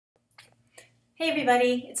Hey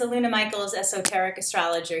everybody, it's Aluna Michaels, Esoteric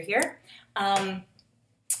Astrologer here. And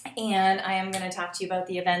I am going to talk to you about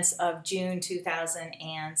the events of June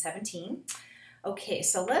 2017. Okay,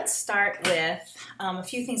 so let's start with a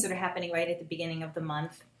few things that are happening right at the beginning of the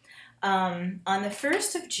month. On the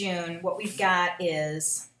 1st of June, what we've got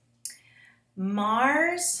is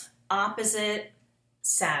Mars opposite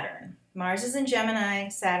Saturn. Mars is in Gemini,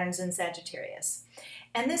 Saturn's in Sagittarius.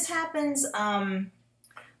 And this happens,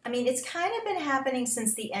 it's kind of been happening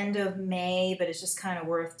since the end of May, but it's just kind of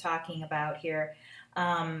worth talking about here,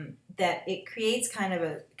 that it creates kind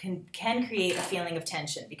of can create a feeling of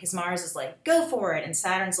tension because Mars is like, go for it, and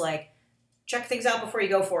Saturn's like, check things out before you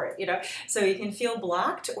go for it, you know? So you can feel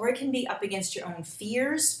blocked, or it can be up against your own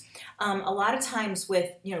fears. A lot of times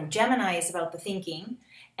with, Gemini is about the thinking,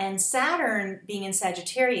 and Saturn being in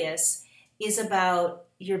Sagittarius is about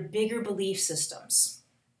your bigger belief systems.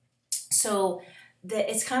 So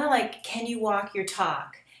it's kind of like, can you walk your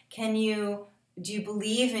talk? Do you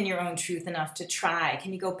believe in your own truth enough to try?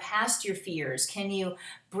 Can you go past your fears? Can you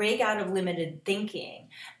break out of limited thinking?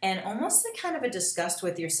 And almost the kind of a disgust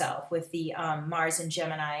with yourself with the Mars and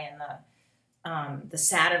Gemini and the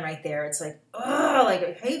Saturn right there. It's like, oh, like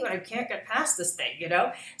I hate when I can't get past this thing, you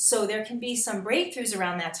know? So there can be some breakthroughs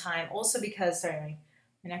around that time. Also because, sorry,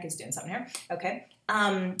 my neck is doing something here. Okay.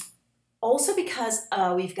 Also because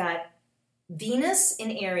we've got Venus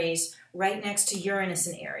in Aries right next to Uranus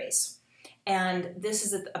in Aries. And this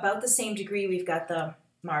is about the same degree we've got the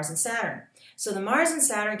Mars and Saturn. So the Mars and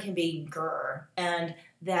Saturn can be grrr, and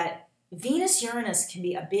that Venus-Uranus can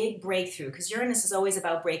be a big breakthrough because Uranus is always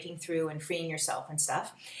about breaking through and freeing yourself and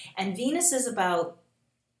stuff. And Venus is about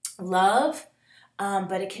love,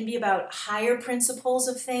 but it can be about higher principles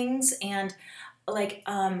of things and like,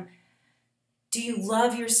 do you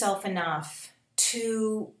love yourself enough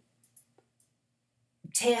to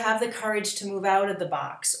have the courage to move out of the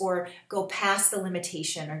box or go past the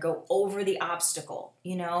limitation or go over the obstacle,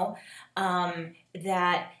 that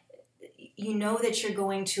that you're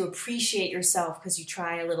going to appreciate yourself because you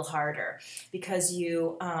try a little harder, because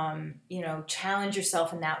you, challenge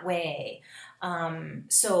yourself in that way.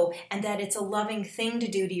 And that it's a loving thing to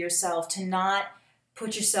do to yourself to not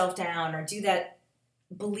put yourself down or do that.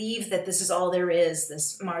 Believe that this is all there is.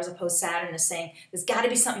 This Mars opposed Saturn is saying there's got to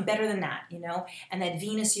be something better than that, and that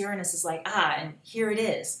Venus-Uranus is like, and here it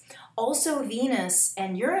is. Also, Venus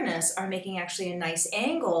and Uranus are making actually a nice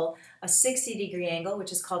angle, a 60-degree angle,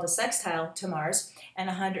 which is called a sextile to Mars, and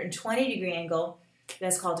a 120-degree angle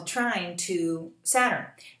that's called a trine to Saturn.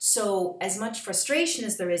 So as much frustration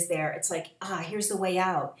as there is there, it's like, here's the way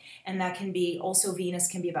out. And that can be, also Venus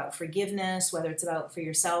can be about forgiveness, whether it's about for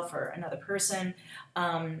yourself or another person,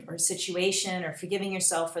 or situation, or forgiving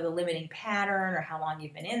yourself for the limiting pattern or how long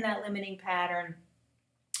you've been in that limiting pattern,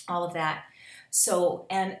 all of that. So,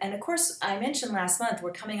 and of course, I mentioned last month,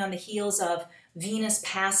 we're coming on the heels of Venus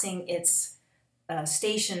passing its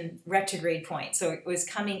station retrograde point. So it was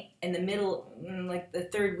coming in the middle, like the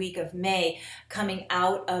 3rd week of May, coming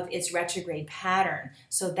out of its retrograde pattern.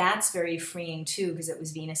 So that's very freeing too, because it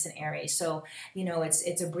was Venus in Aries. So,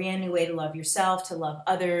 it's a brand new way to love yourself, to love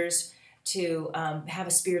others, to have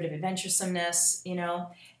a spirit of adventuresomeness,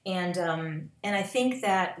 and I think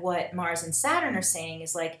that what Mars and Saturn are saying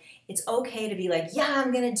is like, it's okay to be like, yeah,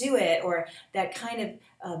 I'm going to do it, or that kind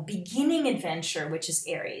of beginning adventure, which is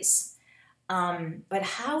Aries. But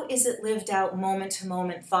how is it lived out moment to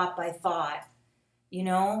moment, thought by thought?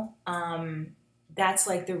 That's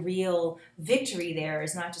like the real victory there,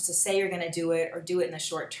 is not just to say you're going to do it or do it in the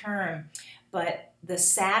short term, but the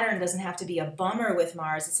Saturn doesn't have to be a bummer with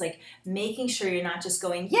Mars. It's like making sure you're not just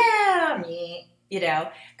going, yeah,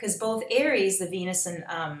 because both Aries, the Venus and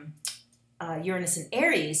Uranus and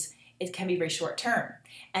Aries, it can be very short term.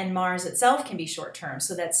 And Mars itself can be short term.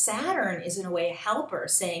 So that Saturn is in a way a helper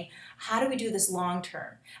saying, how do we do this long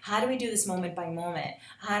term? How do we do this moment by moment?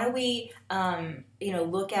 How do we,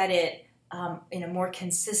 look at it in a more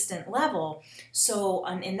consistent level? So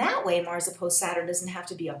in that way, Mars opposed Saturn doesn't have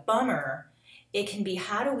to be a bummer. It can be,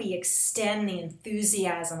 how do we extend the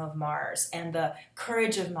enthusiasm of Mars and the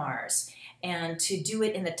courage of Mars? And to do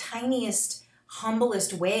it in the tiniest,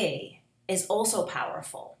 humblest way is also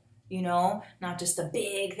powerful. Not just the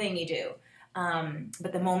big thing you do,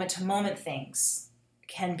 but the moment-to-moment things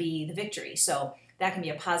can be the victory. So that can be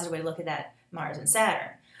a positive way to look at that Mars and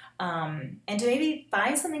Saturn. And to maybe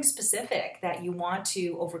find something specific that you want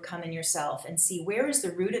to overcome in yourself and see where is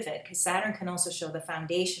the root of it, because Saturn can also show the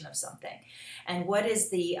foundation of something. And what is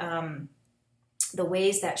the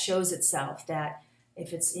ways that shows itself, that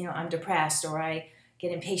if it's, I'm depressed or I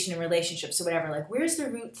get impatient in relationships or whatever, like where's the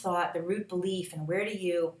root thought, the root belief, and where do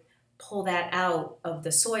you pull that out of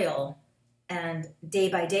the soil, and day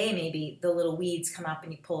by day maybe the little weeds come up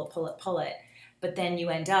and you pull it. But then you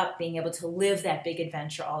end up being able to live that big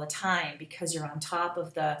adventure all the time because you're on top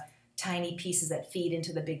of the tiny pieces that feed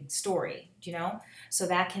into the big story, you know? So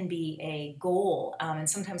that can be a goal. And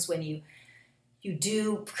sometimes when you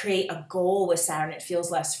do create a goal with Saturn, it feels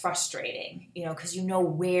less frustrating, you know, because you know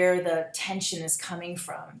where the tension is coming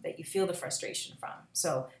from, that you feel the frustration from.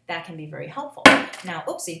 So that can be very helpful. Now,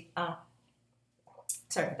 oopsie,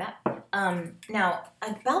 sorry about that. Now,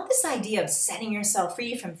 about this idea of setting yourself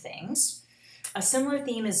free from things, a similar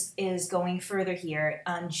theme is going further here.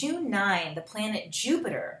 On June 9, the planet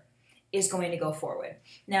Jupiter is going to go forward.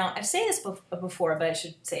 Now, I've said this before, but I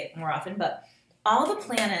should say it more often, but all the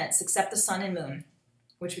planets except the sun and moon,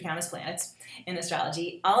 which we count as planets in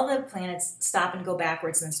astrology, all the planets stop and go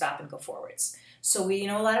backwards and then stop and go forwards. So we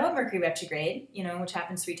know a lot about Mercury retrograde, you know, which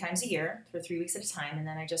happens 3 times a year for 3 weeks at a time. And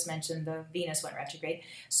then I just mentioned the Venus went retrograde.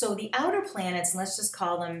 So the outer planets, and let's just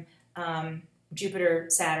call them Jupiter,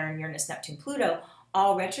 Saturn, Uranus, Neptune, Pluto,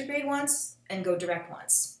 all retrograde once and go direct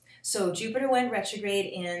once. So Jupiter went retrograde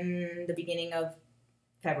in the beginning of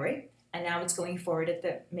February, and now it's going forward at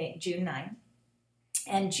the June 9.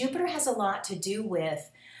 And Jupiter has a lot to do with,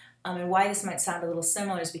 and why this might sound a little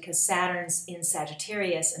similar is because Saturn's in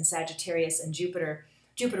Sagittarius and Jupiter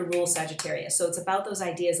rules Sagittarius. So it's about those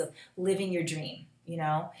ideas of living your dream, you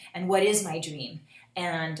know, and what is my dream?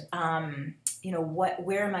 And, you know, what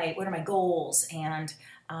are my goals? And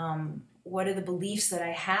what are the beliefs that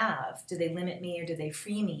I have? Do they limit me or do they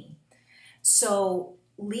free me? So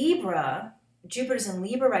Libra, Jupiter's in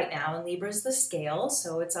Libra right now, and Libra is the scale,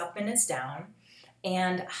 so it's up and it's down.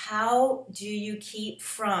 And how do you keep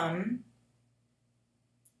from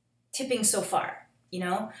tipping so far? You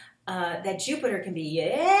know, that Jupiter can be,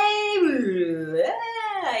 yay,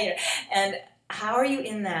 and how are you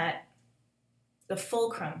in that, the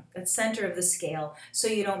fulcrum, that center of the scale, so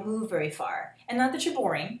you don't move very far? And not that you're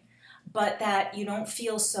boring, but that you don't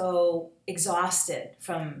feel so exhausted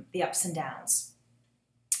from the ups and downs.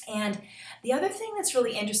 And the other thing that's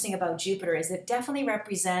really interesting about Jupiter is it definitely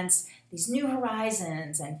represents these new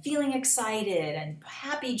horizons and feeling excited and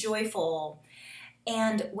happy, joyful.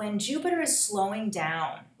 And when Jupiter is slowing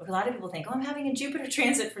down, a lot of people think, oh, I'm having a Jupiter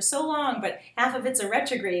transit for so long, but half of it's a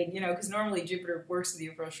retrograde, you know, because normally Jupiter works with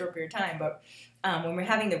you for a short period of time. But when we're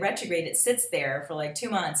having the retrograde, it sits there for like 2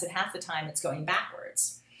 months, and half the time it's going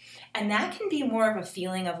backwards. And that can be more of a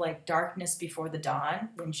feeling of like darkness before the dawn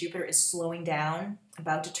when Jupiter is slowing down,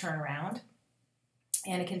 about to turn around.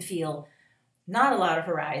 And it can feel not a lot of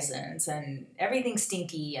horizons and everything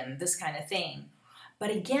stinky and this kind of thing.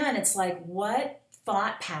 But again, it's like what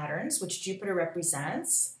thought patterns, which Jupiter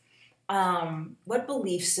represents, what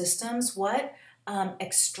belief systems, what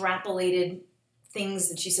extrapolated things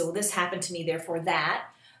that you say, well, this happened to me, therefore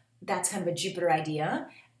that's kind of a Jupiter idea,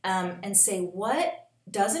 and say, what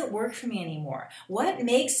doesn't work for me anymore? What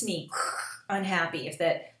makes me unhappy? If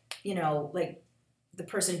that, you know, like the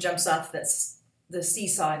person jumps off the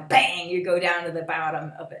seesaw and bang, you go down to the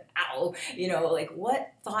bottom of it. Ow. You know, like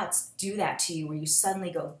what thoughts do that to you where you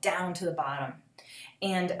suddenly go down to the bottom?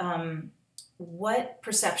 And what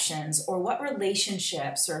perceptions or what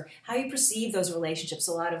relationships or how you perceive those relationships,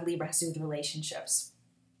 a lot of Libra has to do with relationships.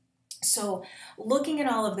 So looking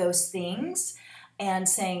at all of those things and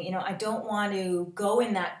saying, you know, I don't want to go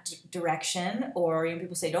in that direction, or you know,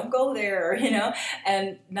 people say, don't go there, you know,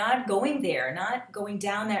 and not going there, not going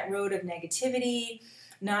down that road of negativity,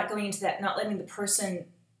 not going into that, not letting the person's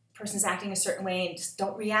acting a certain way and just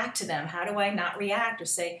don't react to them. How do I not react? Or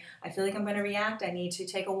say, I feel like I'm going to react, I need to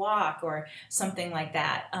take a walk or something like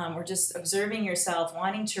that. Or just observing yourself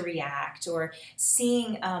wanting to react, or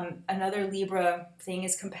seeing another Libra thing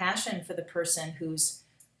is compassion for the person who's,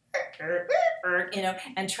 you know,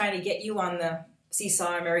 and trying to get you on the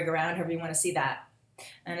seesaw or merry-go-round, however you want to see that.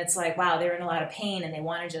 And it's like, wow, they're in a lot of pain and they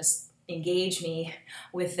want to just engage me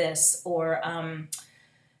with this, or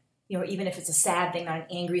you know, even if it's a sad thing, not an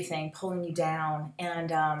angry thing, pulling you down.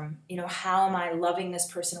 And you know, how am I loving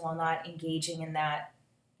this person while not engaging in that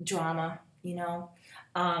drama, you know?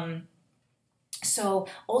 So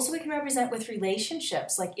also we can represent with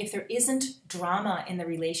relationships, like if there isn't drama in the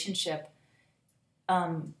relationship,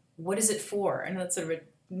 what is it for? I know that's sort of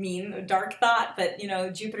a dark thought, but you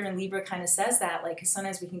know, Jupiter in Libra kind of says that, like, 'cause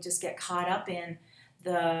sometimes we can just get caught up in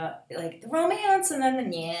the romance and then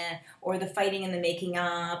the yeah, or the fighting and the making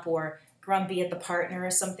up, or grumpy at the partner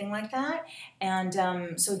or something like that.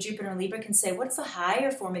 And so Jupiter in Libra can say, what's the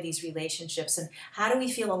higher form of these relationships, and how do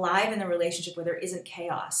we feel alive in the relationship where there isn't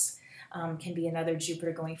chaos? can be another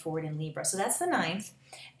Jupiter going forward in Libra. So that's the 9th.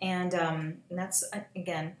 And that's,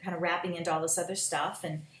 again, kind of wrapping into all this other stuff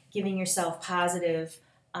and giving yourself positive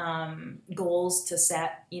goals to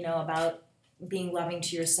set, about being loving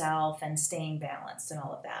to yourself and staying balanced and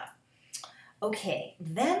all of that. Okay,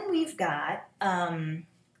 then we've got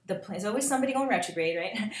there's always somebody going retrograde,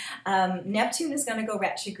 right? Neptune is going to go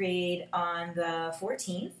retrograde on the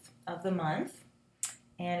 14th of the month,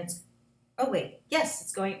 and it's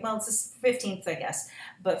it's going, well, it's the 15th, I guess,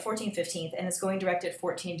 but 14th, 15th, and it's going direct at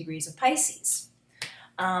 14 degrees of Pisces,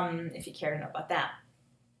 if you care to know about that.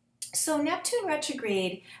 So Neptune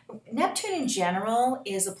retrograde, Neptune in general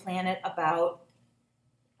is a planet about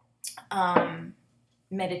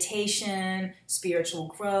meditation, spiritual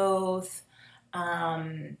growth.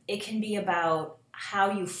 It can be about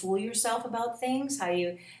how you fool yourself about things,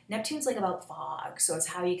 Neptune's like about fog, so it's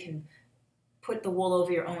how you can put the wool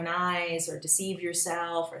over your own eyes or deceive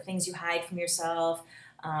yourself or things you hide from yourself,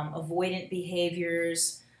 avoidant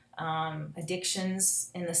behaviors,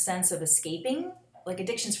 addictions in the sense of escaping, like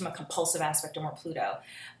addictions from a compulsive aspect are more Pluto,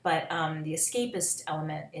 but the escapist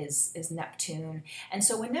element is Neptune. And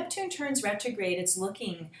so when Neptune turns retrograde, it's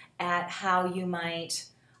looking at how you might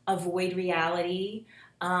avoid reality,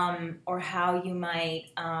 or how you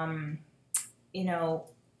might,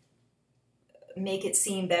 make it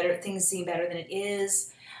seem better, things seem better than it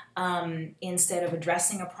is, instead of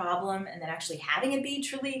addressing a problem and then actually having it be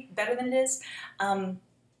truly better than it is.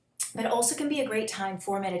 But it also can be a great time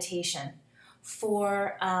for meditation,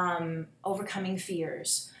 for overcoming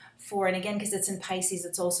fears, and again, because it's in Pisces,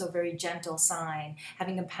 it's also a very gentle sign,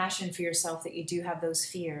 having compassion for yourself that you do have those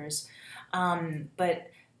fears, but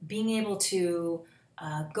being able to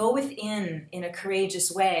go within in a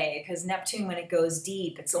courageous way, because Neptune, when it goes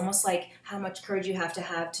deep, it's almost like how much courage you have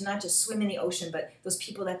to not just swim in the ocean, but those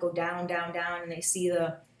people that go down, down, down, and they see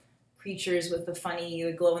the creatures with the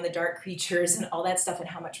funny glow-in-the-dark creatures and all that stuff, and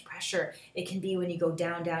how much pressure it can be when you go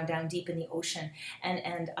down, down, down deep in the ocean.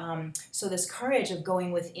 And so this courage of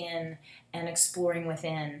going within and exploring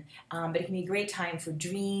within. But it can be a great time for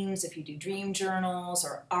dreams, if you do dream journals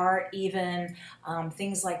or art even.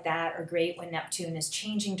 Things like that are great when Neptune is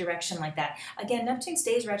changing direction like that. Again, Neptune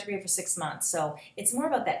stays retrograde for 6 months, so it's more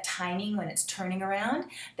about that timing when it's turning around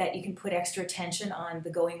that you can put extra attention on the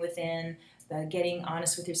going within, the getting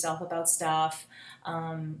honest with yourself about stuff.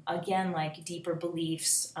 Again, like deeper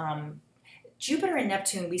beliefs. Jupiter and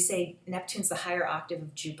Neptune, we say Neptune's the higher octave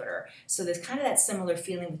of Jupiter. So there's kind of that similar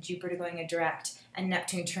feeling with Jupiter going a direct and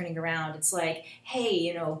Neptune turning around. It's like,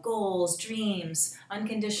 hey, goals, dreams,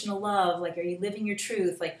 unconditional love, like, are you living your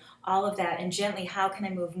truth? Like, all of that, and gently, how can I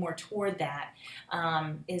move more toward that,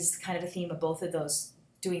 is kind of a theme of both of those,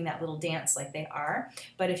 doing that little dance like they are.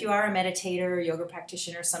 But if you are a meditator, yoga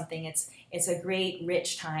practitioner or something, it's a great,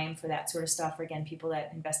 rich time for that sort of stuff, or again, people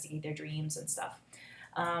that investigate their dreams and stuff.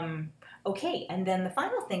 Okay, and then the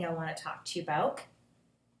final thing I want to talk to you about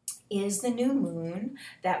is the new moon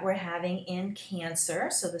that we're having in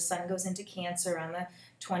Cancer. So the sun goes into Cancer on the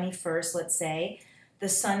 21st, let's say. The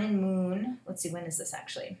sun and moon, let's see, when is this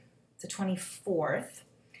actually? It's the 24th.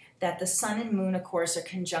 That the sun and moon, of course, are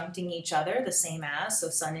conjuncting each other, the same as, so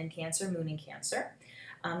sun in Cancer, moon in Cancer.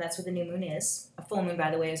 That's what the new moon is. A full moon,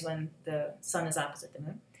 by the way, is when the sun is opposite the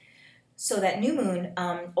moon. So that new moon,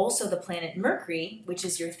 also the planet Mercury, which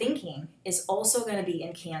is your thinking, is also going to be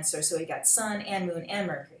in Cancer. So we got sun and moon and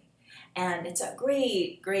Mercury. And it's a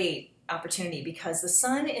great, great opportunity because the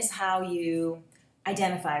sun is how you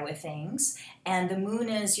identify with things, and the moon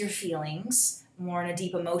is your feelings, more on a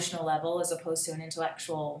deep emotional level as opposed to an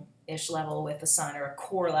intellectual-ish level with the sun, or a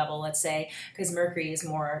core level, let's say, because Mercury is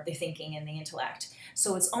more the thinking and the intellect.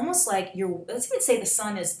 So it's almost like let's even say the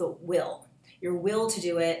sun is the will, your will to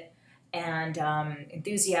do it, and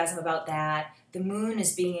enthusiasm about that. The moon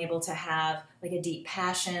is being able to have like a deep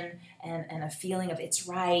passion and a feeling of it's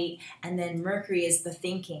right, and then Mercury is the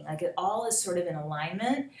thinking. Like it all is sort of in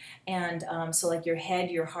alignment, and so like your head,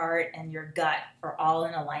 your heart, and your gut are all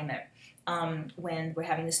in alignment when we're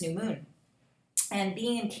having this new moon. And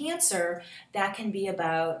being in Cancer, that can be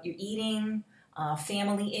about your eating,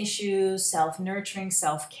 family issues, self-nurturing,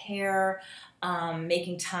 self-care,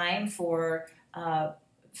 making time for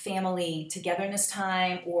family togetherness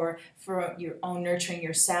time, or for your own nurturing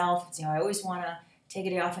yourself. I always want to take a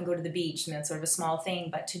day off and go to the beach, and that's sort of a small thing,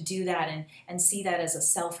 but to do that and see that as a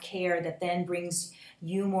self-care that then brings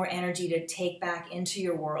you more energy to take back into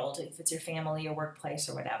your world, if it's your family or workplace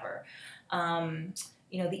or whatever.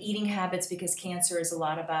 The eating habits, because Cancer is a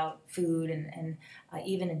lot about food and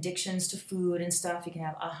even addictions to food and stuff. You can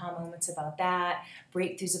have aha moments about that,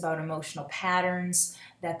 breakthroughs about emotional patterns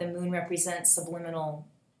that the moon represents, subliminal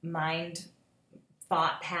mind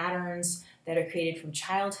thought patterns that are created from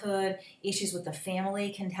childhood. Issues with the family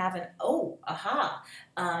can have an aha,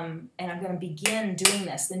 and I'm going to begin doing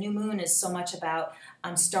this. The new moon is so much about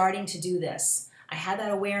I'm starting to do this. I had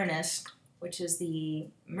that awareness, which is the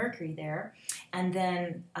Mercury there, and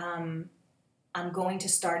then I'm going to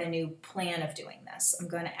start a new plan of doing this. I'm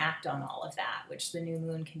going to act on all of that, which the new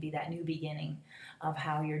moon can be that new beginning of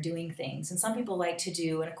how you're doing things. And some people like to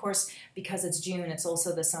do, and of course, because it's June, it's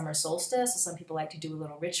also the summer solstice, so some people like to do a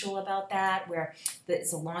little ritual about that, where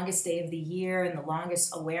it's the longest day of the year and the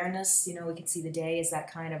longest awareness. You know, we can see the day as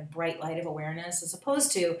that kind of bright light of awareness, as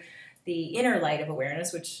opposed to the inner light of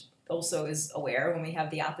awareness, which also is aware when we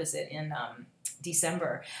have the opposite in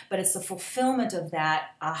December. But it's the fulfillment of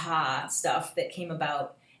that aha stuff that came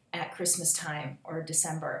about at Christmas time or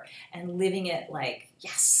December, and living it like,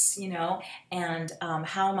 yes, you know, and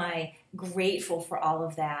how am I grateful for all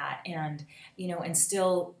of that, and, you know, and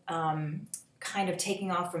still kind of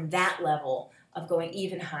taking off from that level of going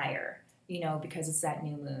even higher, you know, because it's that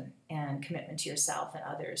new moon and commitment to yourself and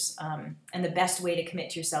others. And the best way to commit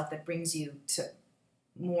to yourself that brings you to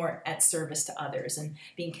more at service to others and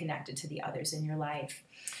being connected to the others in your life.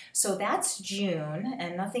 So that's June,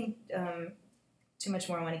 and nothing too much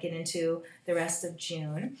more I want to get into the rest of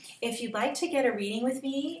June. If you'd like to get a reading with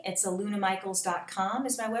me, it's alunamichaels.com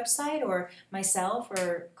is my website, or myself,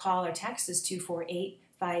 or call or text is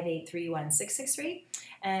 248-583-1663.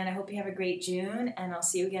 And I hope you have a great June, and I'll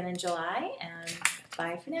see you again in July, and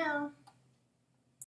bye for now.